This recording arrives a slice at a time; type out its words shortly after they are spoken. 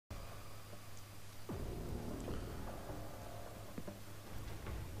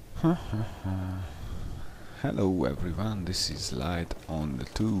Hello everyone, this is Light on the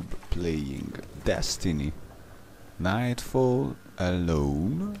Tube playing Destiny Nightfall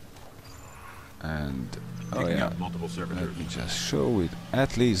alone. And oh yeah, let me just show it.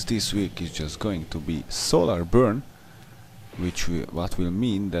 At least this week is just going to be solar burn, what will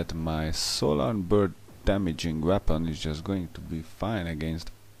mean that my solar burn damaging weapon is just going to be fine against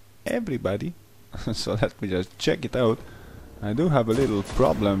everybody. So let me just check it out. I do have a little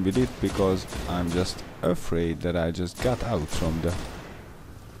problem with it because I'm just afraid that I just got out from the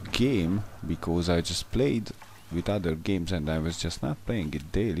game because I just played with other games and I was just not playing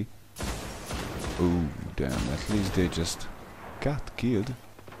it daily. Oh damn, at least they just got killed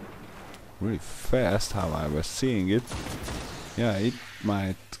really fast how I was seeing it. Yeah, it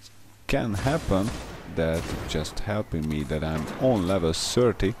can happen that just helping me that I'm on level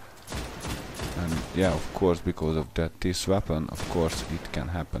 30. And yeah, of course, because of that, this weapon, of course, it can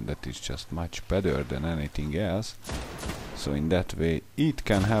happen that it's just much better than anything else. So in that way, it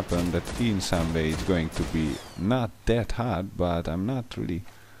can happen that in some way it's going to be not that hard, but I'm not really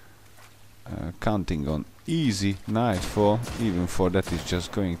counting on easy Nightfall. Even for that, it's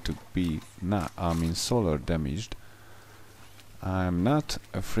just going to be solar damaged. I'm not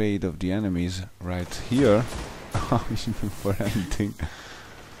afraid of the enemies right here, even for anything.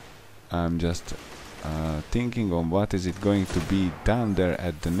 I'm just thinking on what is it going to be down there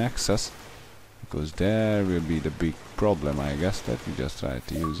at the Nexus, because there will be the big problem, I guess. Let me just try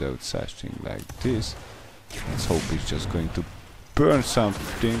to use out such thing like this. Let's hope it's just going to burn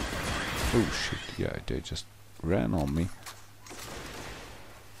something. Oh shit, yeah, they just ran on me.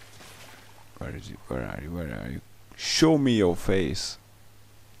 Where is it? Where are you? Where are you? Show me your face.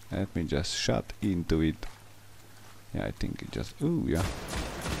 Let me just shot into it. Yeah, I think it just... ooh, yeah.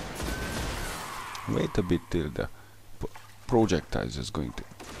 Wait a bit till the projectile is just going to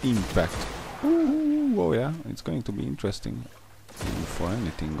impact. Ooh, oh yeah, it's going to be interesting. For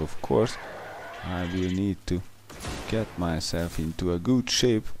anything, of course, I will need to get myself into a good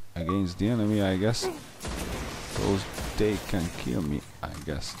shape against the enemy, I guess. Because they can kill me, I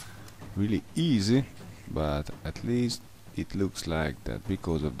guess, really easy. But at least it looks like that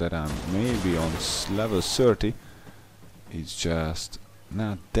because of that I'm maybe on level 30. It's just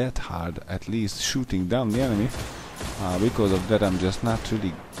not that hard, at least shooting down the enemy. Because of that I'm just not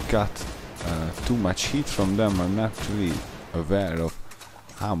really got too much heat from them. I'm not really aware of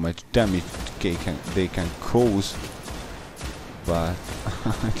how much damage they can cause. But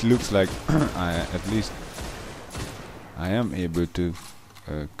it looks like at least I am able to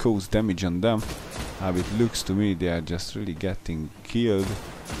cause damage on them. How it looks to me, they are just really getting killed.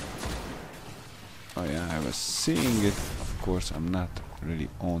 Oh yeah, I was seeing it. Of course, I'm not really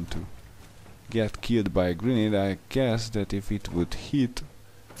on to get killed by a grenade. I guess that if it would hit,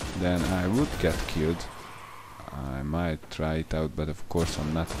 then I would get killed. I might try it out, but of course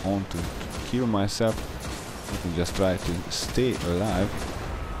I'm not on to kill myself. Let me just try to stay alive.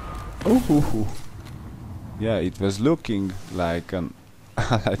 Oh, yeah, it was looking like an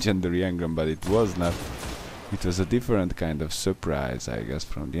legendary engram, but it was not. It was a different kind of surprise, I guess,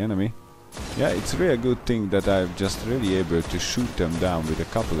 from the enemy. Yeah, it's really a good thing that I'm just really able to shoot them down with a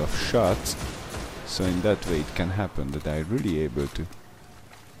couple of shots. So in that way it can happen that I'm really able to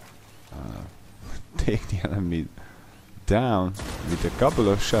take the enemy down with a couple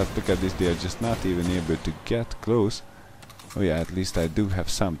of shots. Look at this, they are just not even able to get close. Oh yeah, at least I do have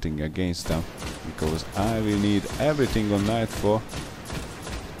something against them, because I will need everything on Nightfall.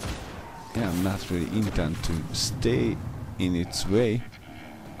 Yeah, I'm not really intent to stay in its way.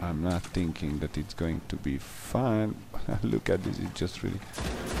 I'm not thinking that it's going to be fine. Look at this, it just really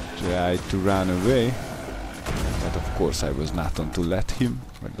tried to run away. But of course I was not on to let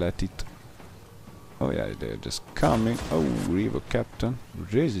it. Oh yeah, they're just coming. Oh, River Captain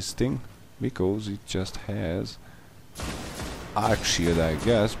resisting, because it just has arc shield, I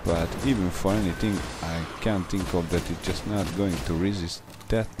guess. But even for anything, I can't think of that it's just not going to resist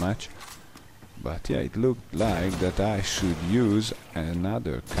that much. But yeah, it looked like that I should use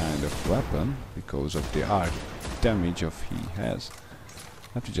another kind of weapon because of the arc damage of he has.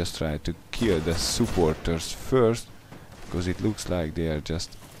 Let me just try to kill the supporters first, because it looks like they are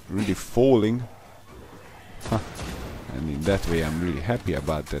just really falling. And in that way I'm really happy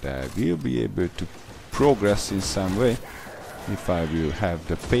about that. I will be able to progress in some way if I will have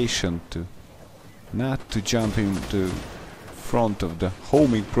the patience to not to jump into front of the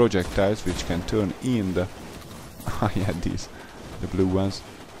homing projectiles, which can turn in the yeah, these, the blue ones.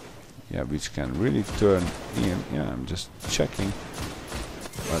 Yeah, which can really turn in. Yeah, I'm just checking.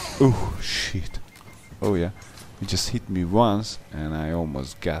 But oh shit. Oh yeah, He just hit me once and I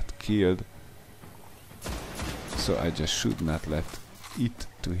almost got killed. So I just should not let it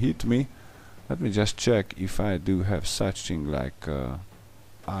to hit me. Let me just check if I do have such thing like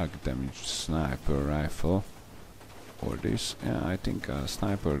arc damage sniper rifle or this. Yeah, I think a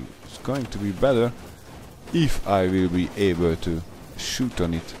sniper is going to be better if I will be able to shoot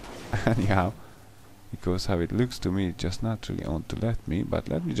on it anyhow, because how it looks to me it's just not really on to let me. But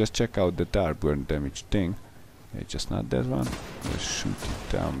let me just check out the dark burn damage thing. It's just not that one. Just shoot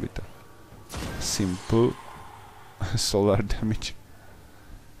it down with a simple solar damage.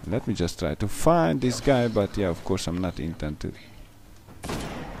 Let me just try to find this guy, but yeah, of course I'm not intended.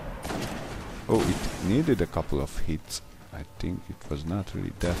 Oh, it needed a couple of hits. I think it was not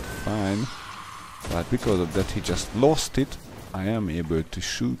really that fine, but because of that he just lost it. I am able to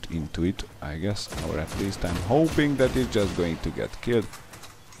shoot into it, I guess, or at least I'm hoping that it's just going to get killed.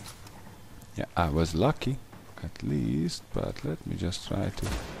 Yeah, I was lucky, at least, but let me just try to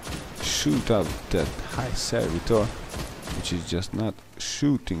shoot out that high servitor, which is just not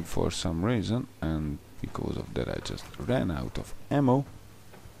shooting for some reason, and because of that I just ran out of ammo.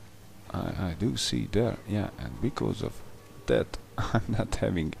 I do see there, yeah, and because of that I'm not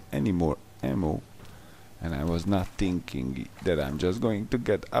having any more ammo, and I was not thinking that I'm just going to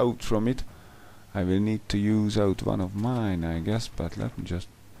get out from it. I will need to use out one of mine, I guess, but let me just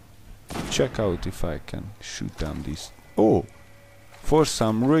check out if I can shoot down this. Oh, for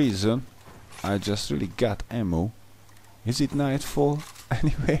some reason I just really got ammo. Is it nightfall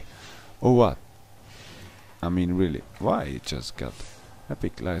anyway, or what? I mean, really, why it just got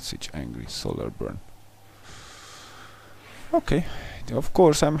epic light switch, angry solar burn? Okay, of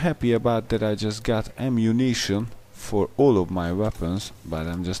course I'm happy about that. I just got ammunition for all of my weapons, but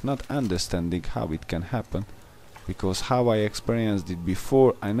I'm just not understanding how it can happen, because how I experienced it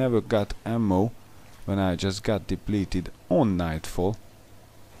before, I never got ammo when I just got depleted on Nightfall.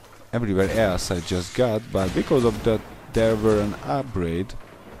 Everywhere else I just got, but because of that there was an upgrade,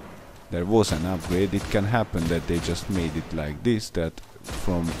 it can happen that they just made it like this, that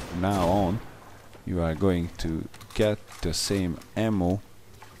from now on you are going to get the same ammo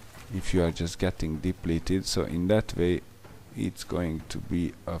if you are just getting depleted. So in that way it's going to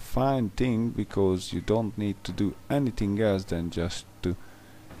be a fine thing, because you don't need to do anything else than just to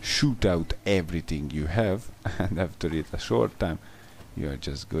shoot out everything you have and after a short time you are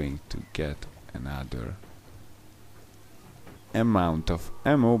just going to get another amount of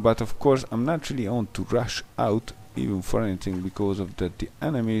ammo. But of course I'm not really on to rush out even for anything, because of that the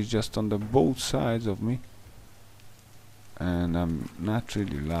enemy is just on the both sides of me and I'm not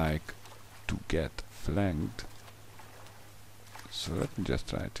really like to get flanked. So let me just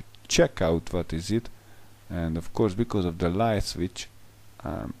try to check out what is it, and of course because of the light switch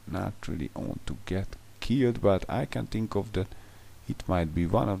I'm not really on to get killed, but I can think of that it might be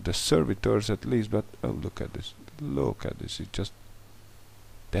one of the servitors at least. But oh, look at this, it's just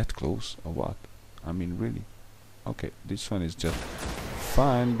that close or what? I mean, really? Okay, this one is just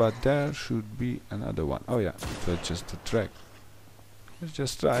fine, but there should be another one. Oh yeah, it was just a track. Let's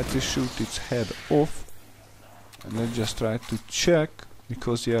just try to shoot its head off, and let's just try to check,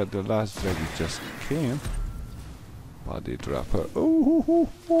 because yeah, the last drag it just came. Body dropper. Oh,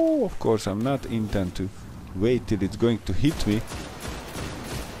 of course I'm not intent to wait till it's going to hit me.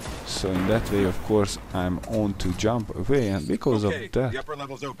 So in that way, of course, I'm on to jump away, and because of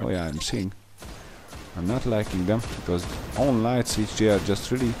that, oh yeah, I'm seeing. I'm not liking them, because on light switch they are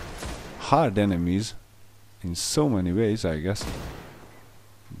just really hard enemies in so many ways, I guess.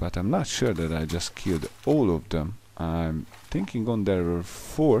 But I'm not sure that I just killed all of them. I'm thinking on there were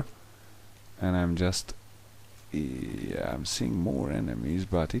 4, and I'm just, yeah, I'm seeing more enemies,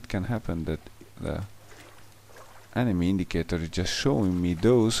 but it can happen that the enemy indicator is just showing me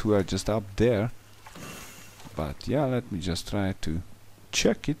those who are just up there. But yeah, let me just try to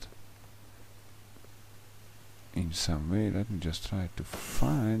check it in some way. Let me just try to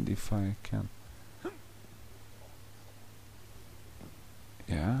find if I can.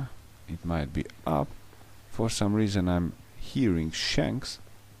 Yeah, it might be up. For some reason I'm hearing shanks,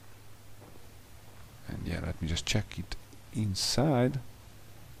 and yeah, let me just check it inside.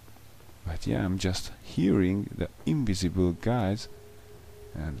 But yeah, I'm just hearing the invisible guys,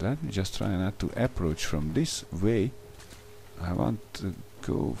 and let me just try not to approach from this way. I want to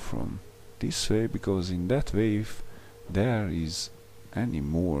go from this way, because in that way, if there is any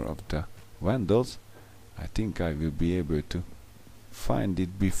more of the vandals, I think I will be able to find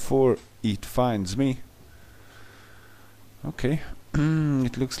it before it finds me. Okay,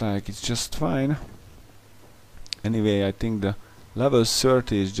 it looks like it's just fine. Anyway, I think the Level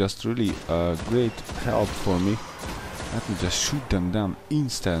 30 is just really a great help for me. Let me just shoot them down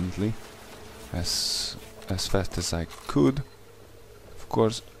instantly, as fast as I could. Of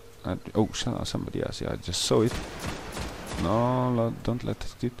course. Oh, somebody else. Yeah, I just saw it. No, don't let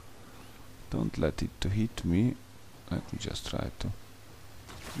it. Don't let it to hit me. Let me just try to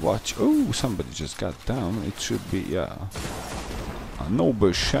watch. Oh, somebody just got down. It should be, yeah, a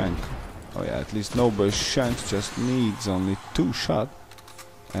noble shank. Oh yeah, at least noble shanks just needs only 2 shots,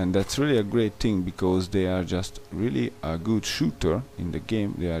 and that's really a great thing because they are just really a good shooter in the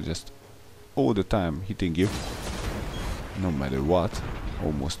game. They are just all the time hitting you, no matter what,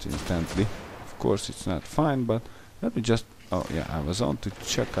 almost instantly. Of course, it's not fine, but let me just. Oh yeah, I was on to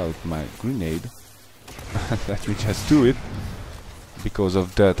check out my grenade. Let me just do it. Because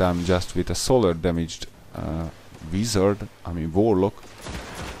of that, I'm just with a solar damaged wizard. I mean warlock.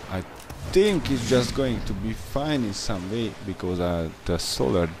 I think it's just going to be fine in some way because the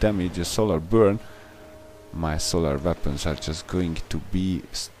solar damage, the solar burn, my solar weapons are just going to be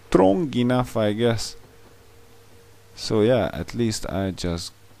strong enough, I guess. So yeah, at least I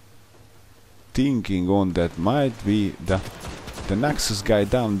just thinking on that might be the Nexus guy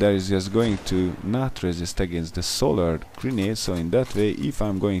down there is just going to not resist against the solar grenade, so in that way, if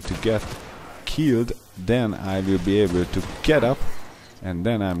I'm going to get killed, then I will be able to get up and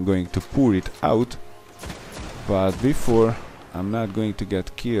then I'm going to pour it out. But before I'm not going to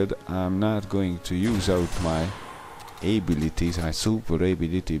get killed, I'm not going to use out my abilities, my super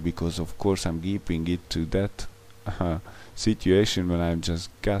ability, because of course I'm keeping it to that situation when I just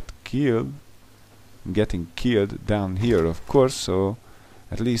got killed. Getting killed down here, of course, so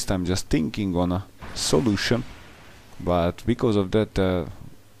at least I'm just thinking on a solution. But because of that,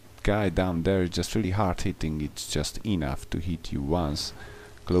 guy down there is just really hard hitting. It's just enough to hit you once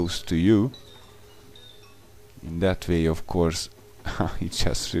close to you. In that way, of course, it's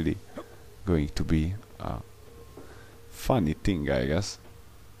just really going to be a funny thing, I guess.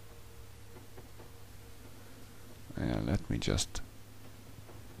 Yeah, let me just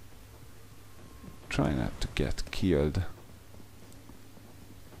try not to get killed.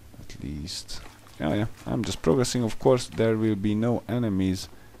 At least. Yeah, I'm just progressing. Of course, there will be no enemies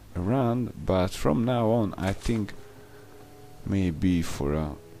around, but from now on, I think maybe for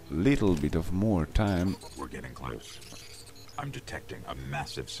a little bit of more time. We're getting close. I'm detecting a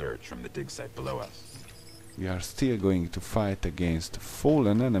massive surge from the dig site below us. We are still going to fight against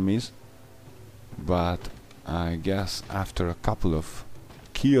fallen enemies, but I guess after a couple of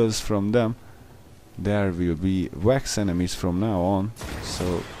kills from them, there will be wax enemies from now on,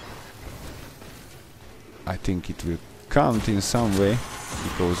 so I think it will count in some way,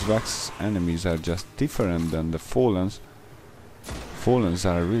 because wax enemies are just different than the fallens. Fallens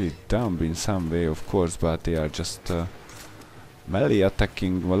are really dumb in some way, of course, but they are just melee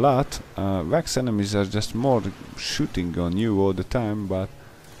attacking a lot. Wax enemies are just more shooting on you all the time, but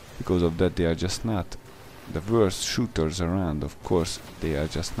because of that they are just not the worst shooters around. Of course, they are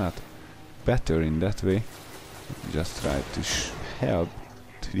just not better in that way. Just try to help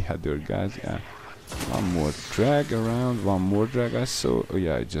to the other guys. Yeah, one more drag around, one more drag. I saw. Oh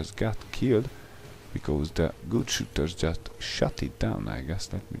yeah, I just got killed because the good shooters just shut it down, I guess.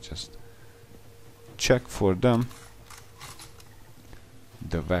 Let me just check for them.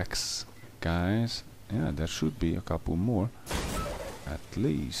 The wax guys. Yeah, there should be a couple more. At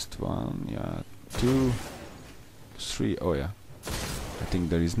least one, yeah, 2, 3. Oh yeah, I think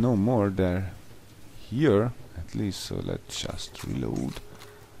there is no more there here, at least, so let's just reload.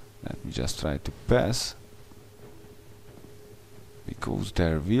 Let me just try to pass, because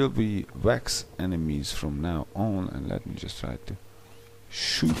there will be wax enemies from now on, and let me just try to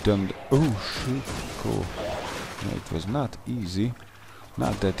shoot them. Oh shoot, cool. No, it was not easy,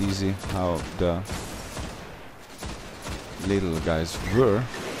 not that easy how the little guys were,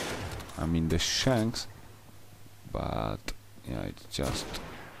 I mean the shanks, but yeah, it's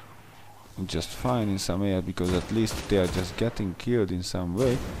just fine in some way, because at least they are just getting killed in some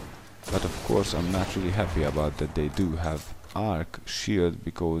way. But of course I'm not really happy about that they do have arc shield,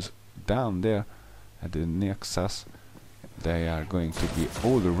 because down there at the Nexus they are going to be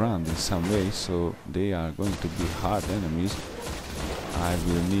all around in some way, so they are going to be hard enemies. I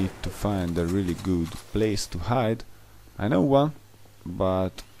will need to find a really good place to hide. I know one,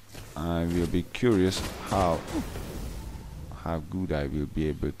 but I will be curious how good I will be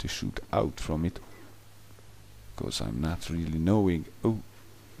able to shoot out from it, because I'm not really knowing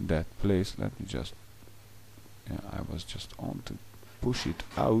that place. Let me just, yeah, I was just on to push it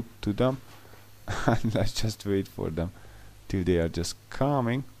out to them and let's just wait for them till they are just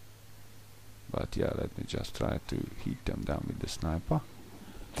coming. But yeah, let me just try to hit them down with the sniper.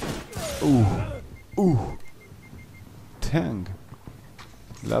 Ooh, ooh, dang.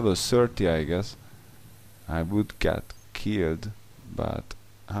 Level 30, I guess. I would get killed, but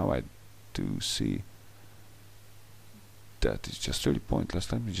how I do see that is just really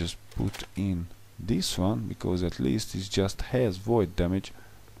pointless. Let me just put in this one, because at least it just has void damage.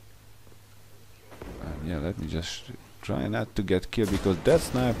 And yeah, let me just try not to get killed, because that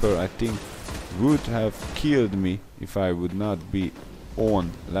sniper, I think, would have killed me if I would not be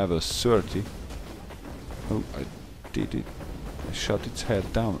on level 30. Oh, I did it. I shot its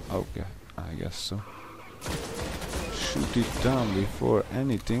head down. Okay, I guess so. Shoot it down before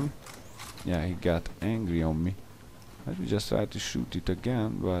anything. Yeah, he got angry on me. Let me just try to shoot it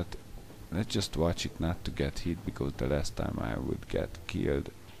again, but let's just watch it not to get hit, because the last time I would get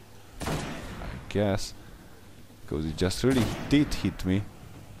killed, I guess, because it just really did hit me.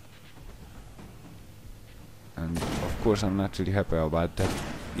 And of course I'm not really happy about that.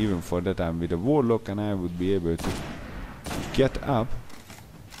 Even for that I'm with a warlock and I would be able to get up.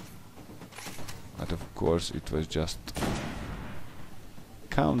 But of course it was just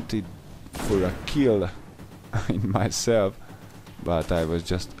counted for a kill in myself. But I was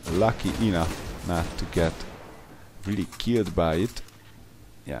just lucky enough not to get really killed by it.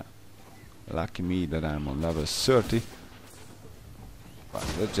 Yeah, lucky me that I'm on level 30. But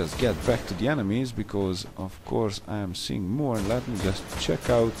let's just get back to the enemies, because of course I am seeing more. Let me just check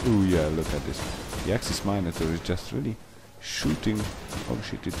out. Oh yeah, look at this. The Axis Minotaur is just really shooting. Oh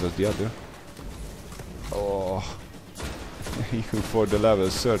shit, it was the other. Oh, even for the level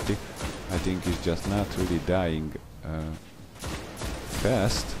 30, I think he's just not really dying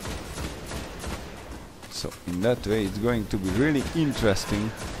fast. So in that way it's going to be really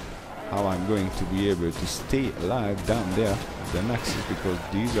interesting how I'm going to be able to stay alive down there at the Nexus, because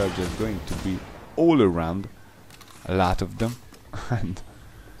these are just going to be all around, a lot of them. and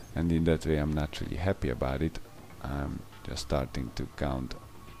in that way I'm not really happy about it. I'm just starting to count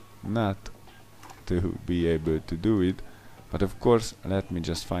not to be able to do it, but of course let me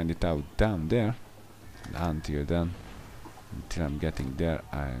just find it out down there. And until then, until I'm getting there,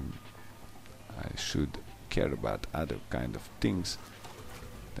 I should care about other kind of things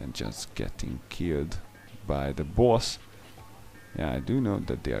than just getting killed by the boss. Yeah, I do know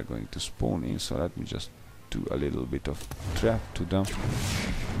that they are going to spawn in, so let me just do a little bit of trap to them.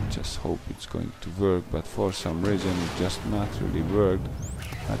 Just hope it's going to work, but for some reason it just not really worked.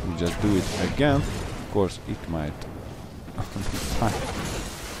 Let me just do it again. Of course it might be fine.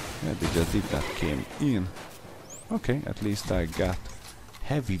 Yeah, they just did that, came in. Okay, at least I got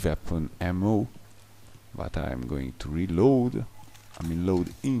heavy weapon ammo, but I'm going to reload. I mean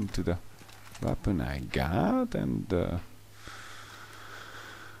load into the weapon I got, and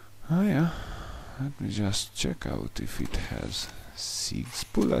oh yeah, let me just check out if it has 6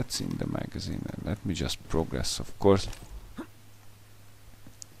 bullets in the magazine, and let me just progress, of course.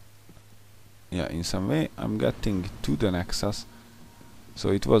 Yeah, in some way I'm getting to the Nexus, so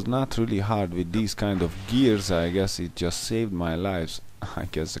it was not really hard with these kind of gears. I guess it just saved my lives, I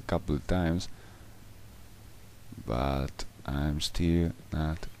guess, a couple of times, but I'm still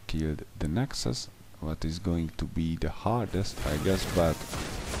not killed the Nexus, what is going to be the hardest, I guess. But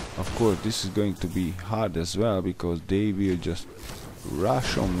of course this is going to be hard as well, because they will just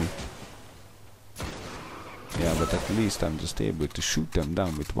rush on me. Yeah, but at least I'm just able to shoot them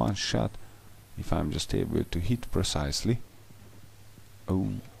down with one shot, if I'm just able to hit precisely. Oh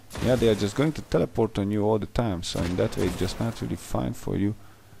yeah, they are just going to teleport on you all the time, so in that way it's just not really fine for you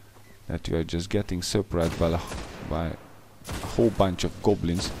that you are just getting surprised by a whole bunch of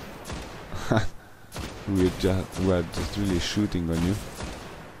goblins who are just really shooting on you.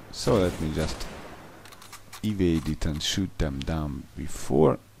 So let me just evade it and shoot them down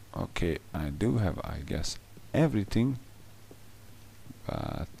before. Okay, I do have, I guess, everything,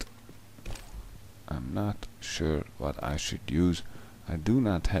 but I'm not sure what I should use. I do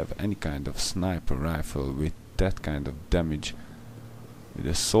not have any kind of sniper rifle with that kind of damage, with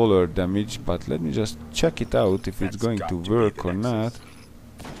a solar damage, but let me just check it out if it's going to work or not.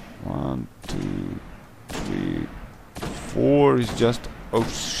 1, 2, 3, 4 is just... oh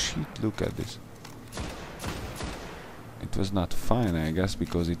shit, look at this. It was not fine, I guess,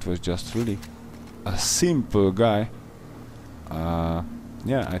 because it was just really a simple guy.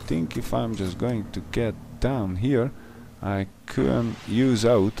 Yeah, I think if I'm just going to get down here, I can use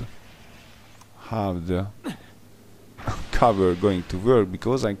out how the cover going to work,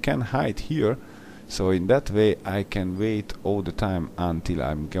 because I can hide here, so in that way I can wait all the time until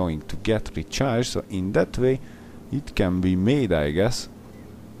I'm going to get recharged. So in that way it can be made, I guess.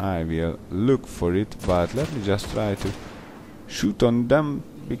 I will look for it, but let me just try to shoot on them,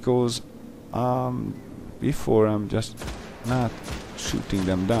 because before I'm just not shooting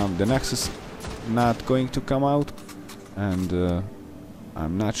them down, the nexus not going to come out, and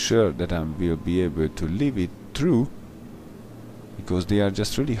I'm not sure that I will be able to live it through, because they are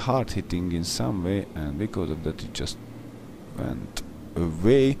just really hard hitting in some way, and because of that it just went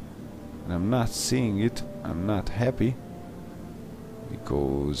away, and I'm not seeing it. I'm not happy,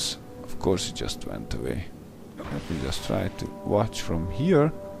 because of course it just went away. Let me just try to watch from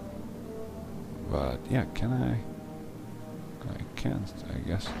here, but yeah, can I can't, I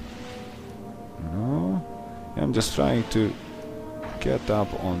guess. No, I'm just trying to get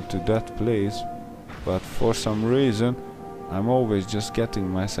up onto that place, but for some reason I'm always just getting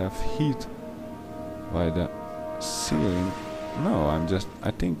myself hit by the ceiling. No,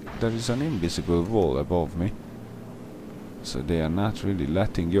 I think there is an invisible wall above me, so they are not really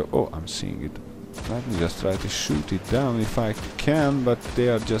letting you. Oh, I'm seeing it. Let me just try to shoot it down if I can, but they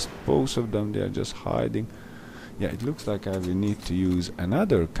are just, both of them, they are just hiding. Yeah, it looks like I will need to use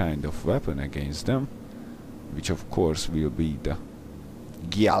another kind of weapon against them, which of course will be the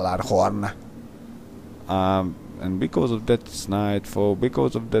Gjallarhorn. And because of that it's nightfall,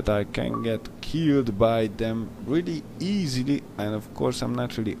 because of that I can get killed by them really easily, and of course I'm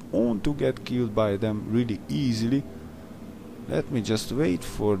not really on to get killed by them really easily. Let me just wait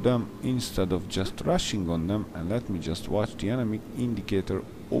for them instead of just rushing on them, and let me just watch the enemy indicator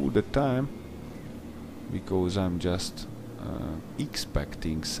all the time, because I'm just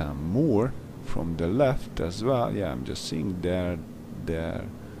expecting some more from the left as well. Yeah, I'm just seeing there that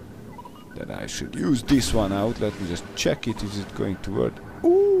I should use this one out. Let me just check it. Is it going to work?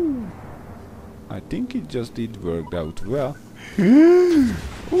 Ooh, I think it just did work out well. I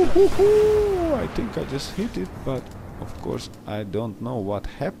think I just hit it, but of course I don't know what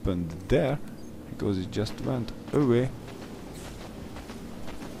happened there, because it just went away.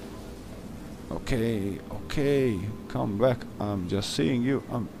 Okay, come back. I'm just seeing you.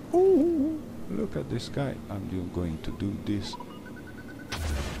 Ooh, look at this guy. I'm going to do this.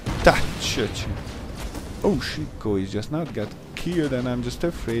 Touch it. Oh shit, he's just not got killed, and I'm just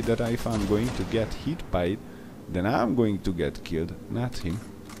afraid that if I'm going to get hit by it, then I'm going to get killed, not him,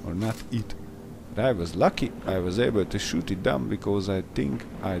 or not it. But I was lucky I was able to shoot it down, because I think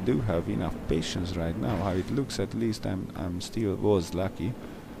I do have enough patience right now. How it looks, at least I'm still was lucky.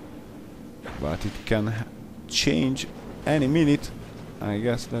 But it can change any minute, I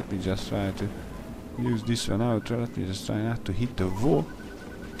guess. Let me just try to use this one out. Let me just try not to hit the wall,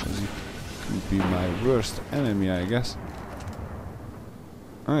 because it could be my worst enemy, I guess.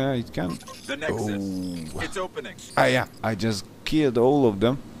 Oh yeah, it can. The nexus. It's opening. Ah yeah, I just killed all of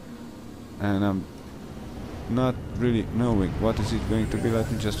them, and I'm not really knowing what is it going to be.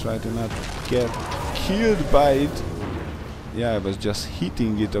 Let me just try to not get killed by it. Yeah, I was just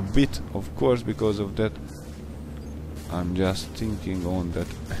hitting it a bit, of course. Because of that I'm just thinking on that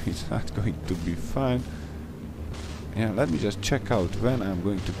it's not going to be fine. Yeah, let me just check out when I'm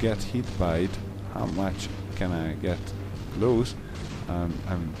going to get hit by it. How much can I get close?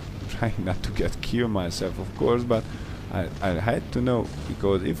 I'm trying not to get killed myself, of course, but I had to know,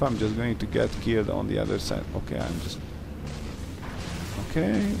 because if I'm just going to get killed on the other side. Okay,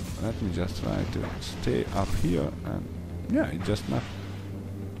 okay, let me just try to stay up here, and yeah, it's just not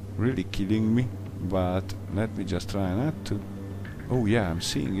really killing me, but let me just try not to. Oh yeah, I'm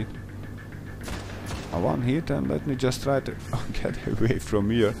seeing it. One hit, and let me just try to get away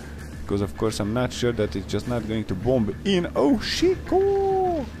from here, because of course I'm not sure that it's just not going to bomb in. Oh shit!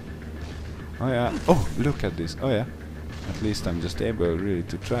 Oh yeah! Oh, look at this! Oh yeah! At least I'm just able really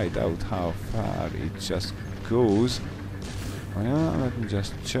to try it out how far it just goes. Oh yeah! Let me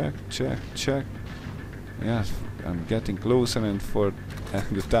just check. Yes, I'm getting closer, and for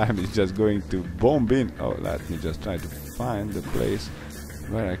the time it's just going to bomb in. Oh, let me just try to find the place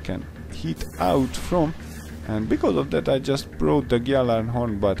where I can hit out from, and because of that I just brought the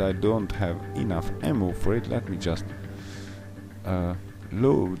Gjallarhorn, but I don't have enough ammo for it. Let me just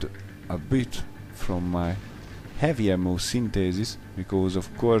load a bit from my heavy ammo synthesis, because of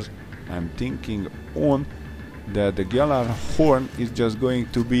course I'm thinking on that the Gjallarhorn is just going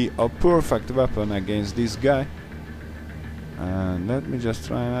to be a perfect weapon against this guy. And let me just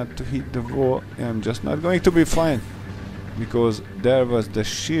try not to hit the wall. I'm just not going to be fine, because there was the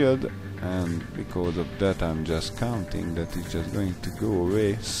shield, and because of that I'm just counting that it's just going to go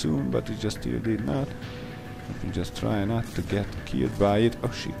away soon, but it just still did not. Let me just try not to get killed by it.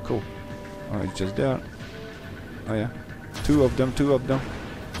 Oh shit, go. Oh, it's just there. Oh yeah, two of them. Oh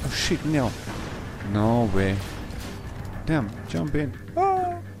shit, no way. Damn, jump in.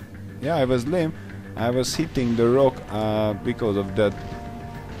 Ah, yeah, I was lame. I was hitting the rock because of that.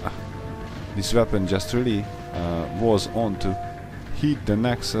 This weapon just really was on to hit the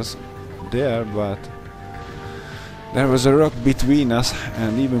nexus there, but there was a rock between us,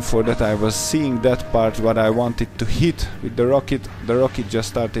 and even for that I was seeing that part what I wanted to hit with the rocket. The rocket just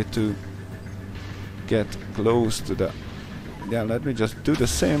started to get close to the... Yeah, let me just do the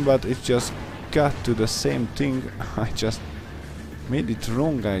same, but it just got to the same thing. I just made it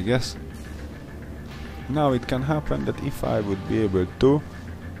wrong, I guess. Now it can happen that if I would be able to...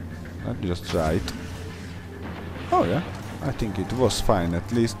 Let me just try it. Oh yeah, I think it was fine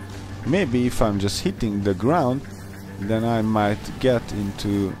at least. Maybe if I'm just hitting the ground, then I might get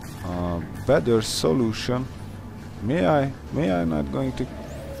into a better solution. May I not going to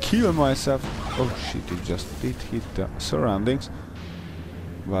kill myself? Oh shit, it just did hit the surroundings.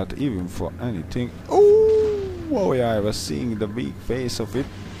 But even for anything... Oh yeah, I was seeing the big face of it.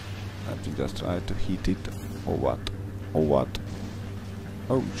 Let me just try to hit it. Or what? Or what?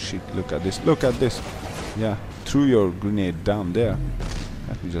 Oh shit, look at this, look at this! Yeah, threw your grenade down there.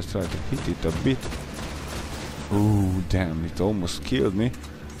 Let me just try to hit it a bit. Oh damn, it almost killed me.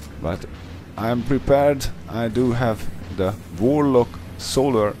 But I'm prepared. I do have the warlock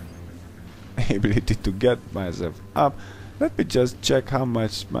solar ability to get myself up. Let me just check how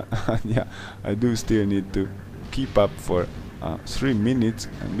much yeah, I do still need to keep up for 3 minutes,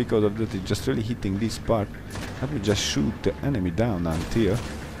 and because of that it's just really hitting this part. Let me just shoot the enemy down until...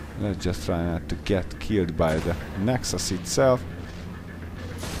 Let's just try not to get killed by the nexus itself.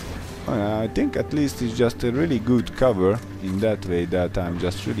 I think at least it's just a really good cover in that way that I'm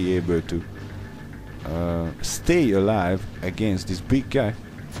just really able to stay alive against this big guy.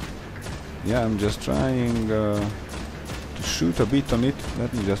 Yeah, I'm just trying to shoot a bit on it.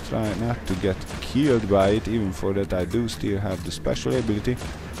 Let me just try not to get killed by it. Even for that I do still have the special ability.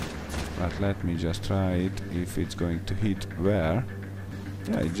 But let me just try it if it's going to hit where.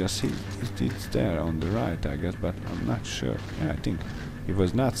 Yeah, it just it's there on the right, I guess, but I'm not sure. Yeah, I think he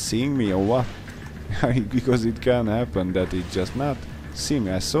was not seeing me or what. Because it can happen that it just not see me.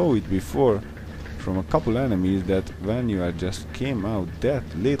 I saw it before from a couple enemies that when you are just came out that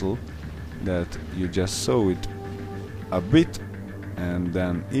little, that you just saw it a bit, and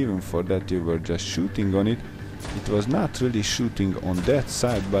then even for that you were just shooting on it. It was not really shooting on that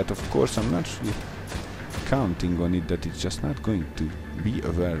side, but of course I'm not really counting on it that it's just not going to be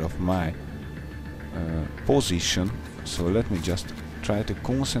aware of my position. So let me just try to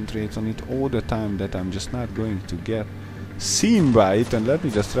concentrate on it all the time, that I'm just not going to get seen by it, and let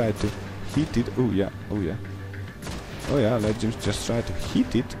me just try to hit it. Oh yeah, oh yeah, oh yeah, let's just try to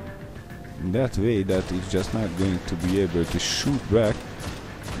hit it in that way that it's just not going to be able to shoot back.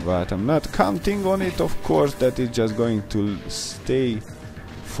 But I'm not counting on it, of course, that it's just going to stay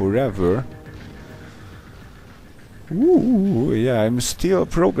forever. Ooh, yeah, I'm still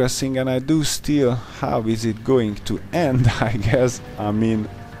progressing, and I do still... How is it going to end, I guess? I mean,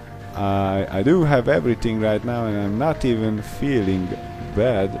 I do have everything right now, and I'm not even feeling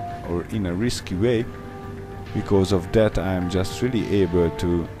bad or in a risky way. Because of that, I'm just really able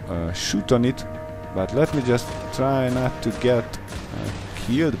to shoot on it. But let me just try not to get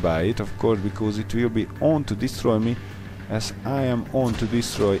killed by it, of course, because it will be on to destroy me, as I am on to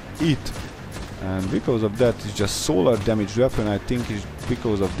destroy it. And because of that, it's just solar damage weapon. I think it's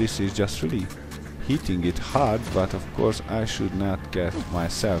because of this is just really hitting it hard, but of course I should not get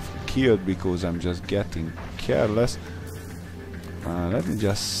myself killed because I'm just getting careless. Let me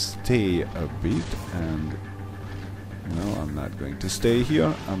just stay a bit, and no, I'm not going to stay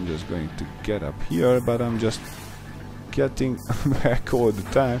here. I'm just going to get up here, but I'm just getting back all the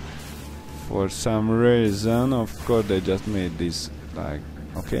time for some reason. Of course they just made this like...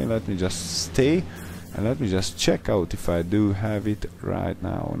 Okay, let me just stay, and let me just check out if I do have it right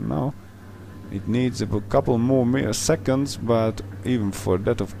now or no. It needs a couple more seconds, but even for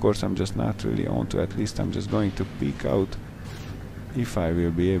that, of course, I'm just not really on to. At least I'm just going to peek out if I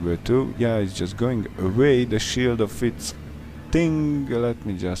will be able to. Yeah, it's just going away, the shield of its thing. Let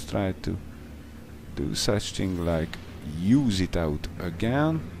me just try to do such thing like use it out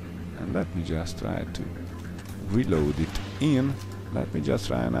again, and let me just try to reload it in. Let me just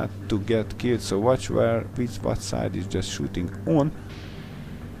try not to get killed, so watch what side is just shooting on.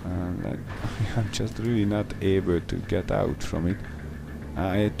 And I'm just really not able to get out from it.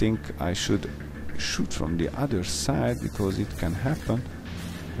 I think I should shoot from the other side, because it can happen.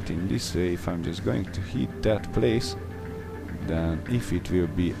 But in this way, if I'm just going to hit that place, then if it will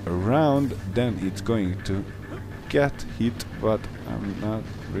be around, then it's going to get hit, but I'm not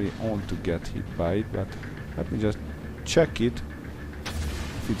really on to get hit by it. But let me just check it.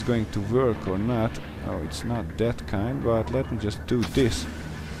 if it's going to work or not. Oh, it's not that kind, but let me just do this.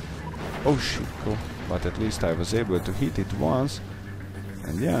 Oh shit, cool. But at least I was able to hit it once.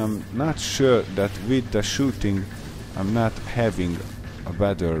 And yeah, I'm not sure that with the shooting I'm not having a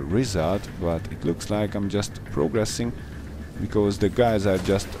better result, but it looks like I'm just progressing, because the guys are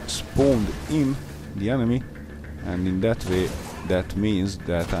just spawned in the enemy, and in that way that means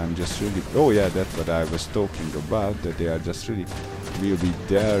that I'm just really, oh yeah, that's what I was talking about, that they are just really will be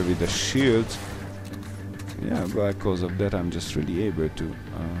there with the shields. Yeah, because of that I'm just really able to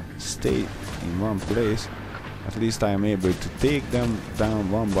stay in one place. At least I am able to take them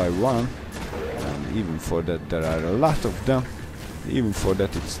down one by one, and even for that there are a lot of them. Even for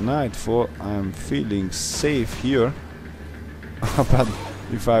that it's nightfall, I'm feeling safe here. But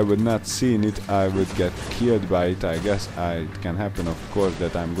if I would not seen it, I would get killed by it. I guess it can happen, of course,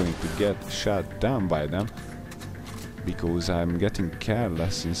 that I'm going to get shot down by them, because I'm getting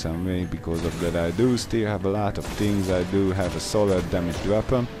careless in some way. Because of that I do still have a lot of things. I do have a solar damaged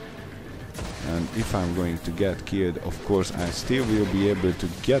weapon, and if I'm going to get killed, of course I still will be able to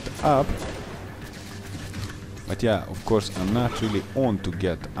get up. But yeah, of course I'm not really on to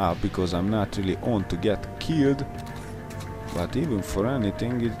get up, because I'm not really on to get killed. But even for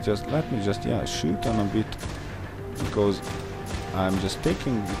anything, it's just, let me just, yeah, shoot on a bit, because I'm just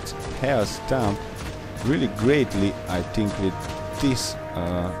taking its health down really greatly, I think, with this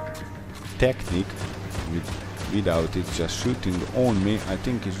technique. Without it just shooting on me, I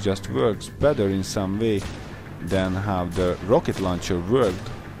think it just works better in some way than how the rocket launcher worked.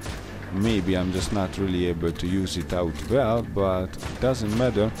 Maybe I'm just not really able to use it out well, but it doesn't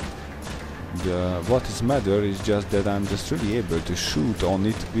matter. What is matter is just that I'm just really able to shoot on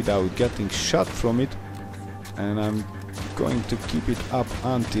it without getting shot from it, and I'm going to keep it up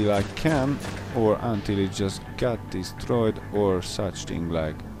until I can, or until it just got destroyed or such thing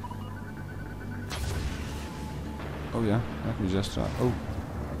like. Oh yeah, let me just try. Oh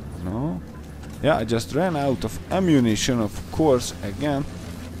no, yeah, I just ran out of ammunition, of course, again.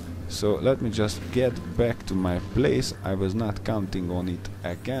 So let me just get back to my place. I was not counting on it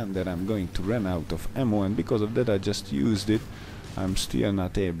again, that I'm going to run out of ammo, and because of that I just used it. I'm still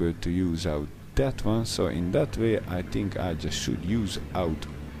not able to use out that one, so in that way I think I just should use out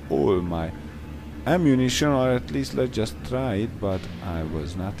all my ammunition, or at least let's just try it, but I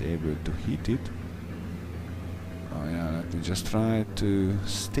was not able to hit it. Oh yeah, let me just try to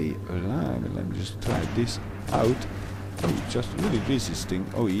stay alive. Let me just try this out. Oh, just really resisting.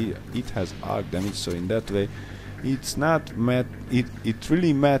 Oh, it has arc damage, so in that way it's not it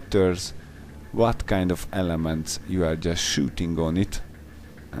really matters what kind of elements you are just shooting on it,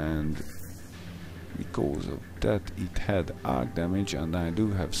 and because of that it had arc damage, and I do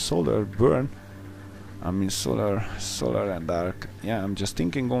have solar burn. I mean solar and arc. Yeah, I'm just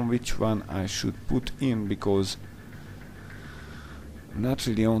thinking on which one I should put in, because I'm not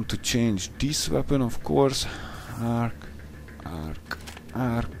really on to change this weapon, of course. Arc.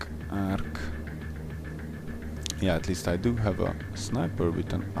 Yeah, at least I do have a sniper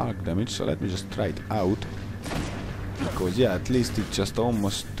with an arc damage, so let me just try it out, because yeah, at least it just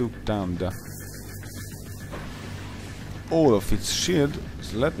almost took down all of its shield.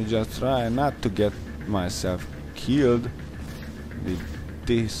 So let me just try not to get myself killed with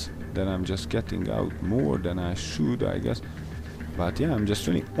this, that I'm just getting out more than I should, I guess. But yeah, I'm just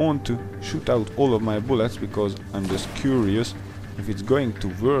really on to shoot out all of my bullets, because I'm just curious if it's going to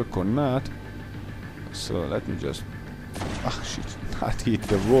work or not. So let me just, ah shit, not hit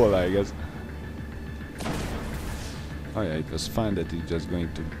the wall, I guess. Oh yeah, it was fine that it's just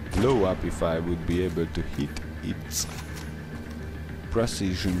going to blow up if I would be able to hit its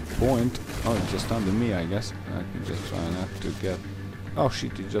precision point. Oh, it's just under me, I guess. Let me just try not to get, oh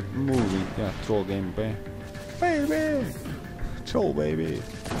shit, it's just moving. Yeah, troll game, baby. Troll baby.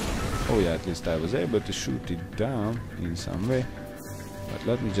 Oh yeah, at least I was able to shoot it down in some way. But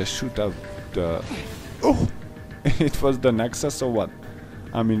let me just shoot out the, oh, it was the Nexus or what?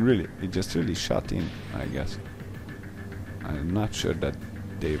 I mean, really, it just really shot in, I guess. I'm not sure that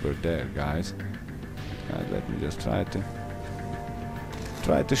they were there, guys. Let me just try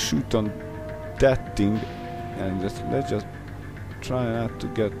to shoot on that thing, and let's just try not to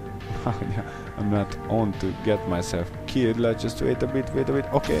get. Yeah, I'm not on to get myself killed. Let's just wait a bit.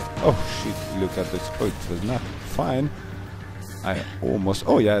 Okay. Oh shit! Look at this. Oh, it was not fine. I almost.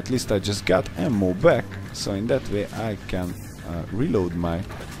 Oh yeah, at least I just got ammo back. So in that way I can reload my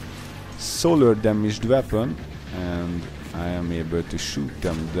solar damaged weapon, and I am able to shoot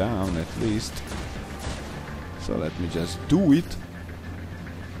them down at least. So let me just do it.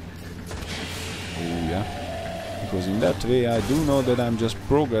 Oh yeah. because in that way I do know that I'm just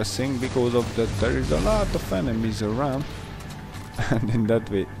progressing, because of that there is a lot of enemies around, and in that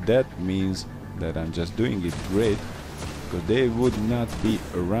way that means that I'm just doing it great, because they would not be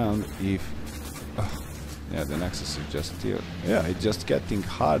around if yeah, the Nexus is just here. Yeah, it's just getting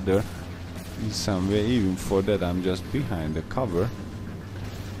harder in some way. Even for that I'm just behind the cover.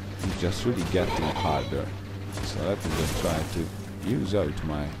 It's just really getting harder. So let me just try to use out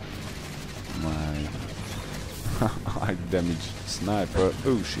my high damage sniper.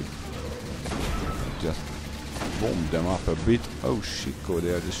 Oh shit. Just bomb them up a bit. Oh shit,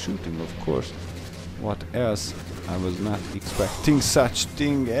 they are just shooting, of course. What else? I was not expecting such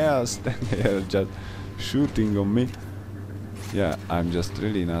thing else. Then they are just shooting on me. Yeah, I'm just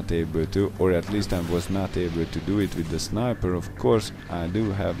really not able to, or at least I was not able to do it with the sniper. Of course, I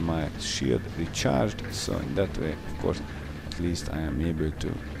do have my shield recharged, so in that way, of course, at least I am able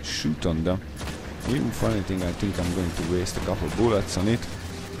to shoot on them. Even for anything, I think I'm going to waste a couple bullets on it,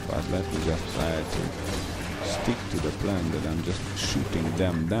 but let me just try to stick to the plan that I'm just shooting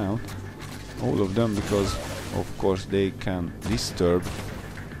them down, all of them, because of course they can disturb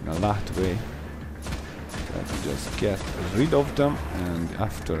in a lot way. Let me just get rid of them, and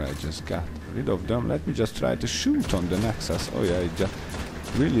after I just got rid of them, let me just try to shoot on the Nexus. Oh yeah, it just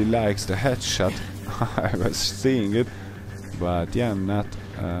really likes the headshot. I was seeing it, but yeah, I'm not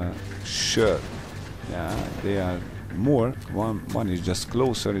sure. Yeah, they are more. One is just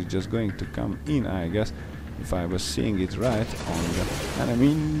closer, it's just going to come in, I guess, if I was seeing it right on the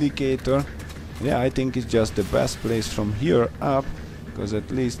enemy indicator. Yeah, I think it's just the best place from here up, because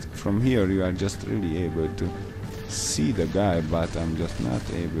at least from here you are just really able to see the guy, but I'm just not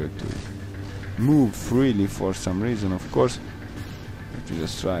able to move freely for some reason, of course. Let me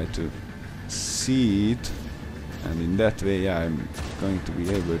just try to see it, and in that way, yeah, I'm going to be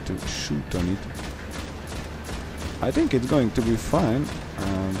able to shoot on it. I think it's going to be fine.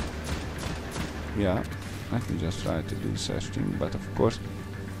 Yeah, let me just try to do such thing, but of course...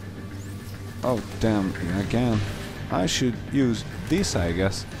 Oh damn, again. I should use this, I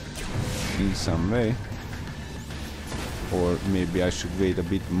guess, in some way. Or maybe I should wait a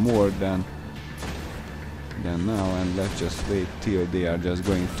bit more than now, and let's just wait till they are just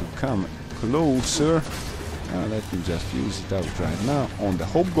going to come closer. Let me just use it out right now on the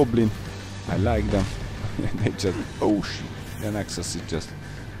Hobgoblin. I like them. They just... Oh shit. The Nexus is just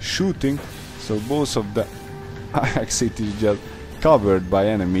shooting. So both of the exit is just covered by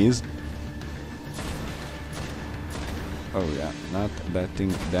enemies. Oh yeah, not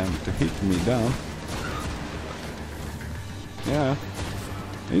letting them to hit me down. Yeah,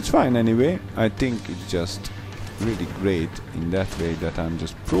 it's fine anyway. I think it's just really great in that way that I'm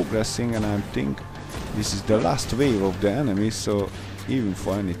just progressing, and I think this is the last wave of the enemies, so even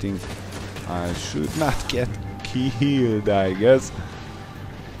for anything I should not get killed, I guess.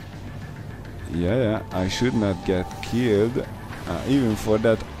 Yeah, I should not get killed. Even for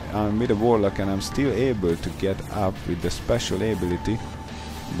that, I'm with a warlock and I'm still able to get up with the special ability,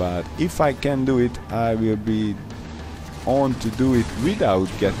 but if I can do it, I will be on to do it without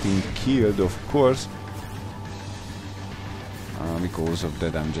getting killed, of course, because of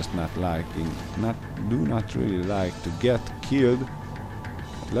that I'm just not liking, do not really like to get killed.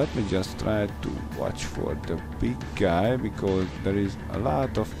 Let me just try to watch for the big guy, because there is a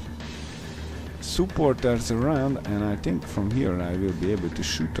lot of supporters around, and I think from here I will be able to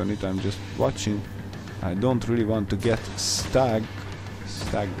shoot on it. I'm just watching. I don't really want to get stuck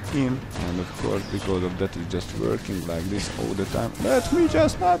in, and of course because of that it's just working like this all the time. Let me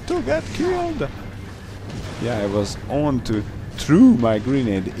just not to get killed. Yeah, I was on to throw my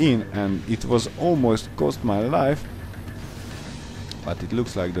grenade in, and it was almost cost my life, but it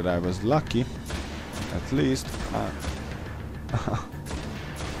looks like that I was lucky, at least.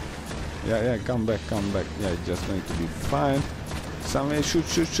 Yeah, come back. Yeah, it's just going to be fine. Somewhere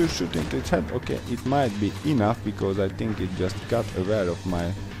shoot into its head. Okay, it might be enough, because I think it just got aware of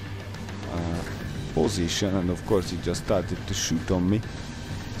my position, and of course it just started to shoot on me.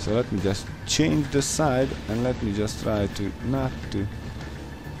 So let me just change the side, and let me just try to not to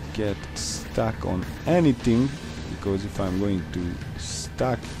get stuck on anything, because if I'm going to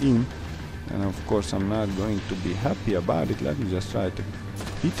stuck in, and of course I'm not going to be happy about it. Let me just try to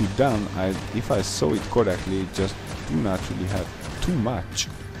hit it down. If I saw it correctly, it just do not really have too much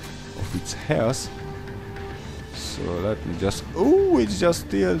of its health. So let me just... Oh, it's just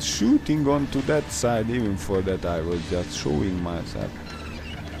still shooting onto that side. Even for that I was just showing myself.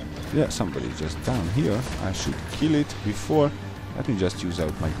 Yeah, somebody's just down here. I should kill it before. Let me just use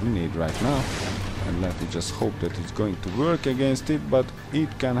out my grenade right now, and let me just hope that it's going to work against it, but it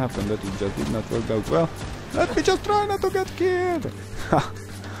can happen that it just did not work out well. Let me just try not to get killed.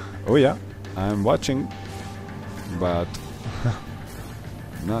 Oh yeah, I'm watching, but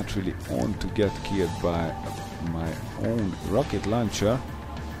not really on to get killed by my own rocket launcher.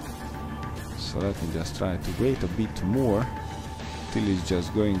 So let me just try to wait a bit more till he's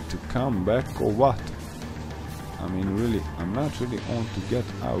just going to come back, or what? I mean, really, I'm not really on to get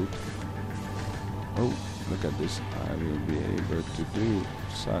out. Oh, look at this. I will be able to do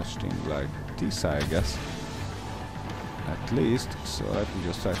such thing like this, I guess. At least. So let me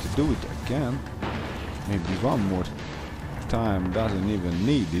just try to do it again. Maybe one more time doesn't even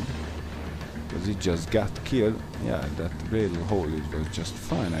need it, because it just got killed. Yeah, that little hole, it was just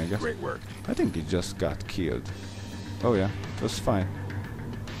fine, I guess. Great work. I think it just got killed. Oh yeah, it was fine.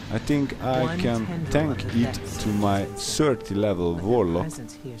 I think I can tank it to my 30 level warlock.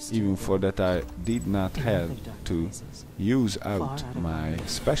 Even for that I did not have to use out my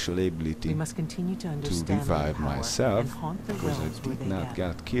special ability to revive myself, because I did not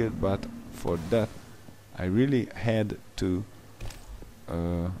get killed, but for that I really had to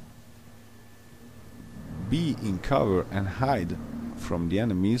be in cover and hide from the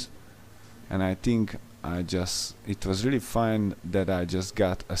enemies. And I think it was really fine that I just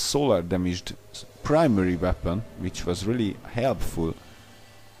got a solar damaged primary weapon, which was really helpful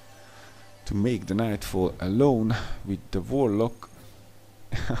to make the Nightfall alone with the warlock.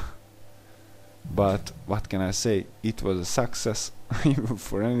 But what can I say, it was a success. Even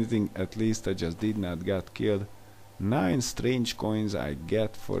for anything, at least I just did not get killed. 9 strange coins I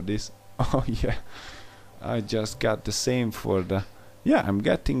get for this. Oh yeah, I just got the same for the... Yeah, I'm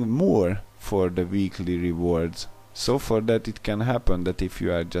getting more for the weekly rewards. So for that it can happen that if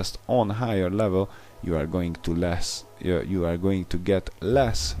you are just on higher level, you are going to you are going to get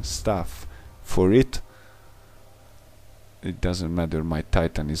less stuff for it. It doesn't matter, my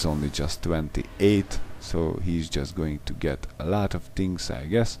Titan is only just 28, so he's just going to get a lot of things, I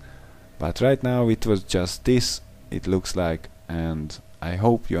guess. But right now it was just this, it looks like, and I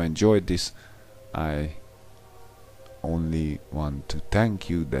hope you enjoyed this. I only want to thank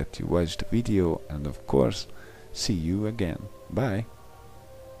you that you watched the video, and of course, see you again. Bye.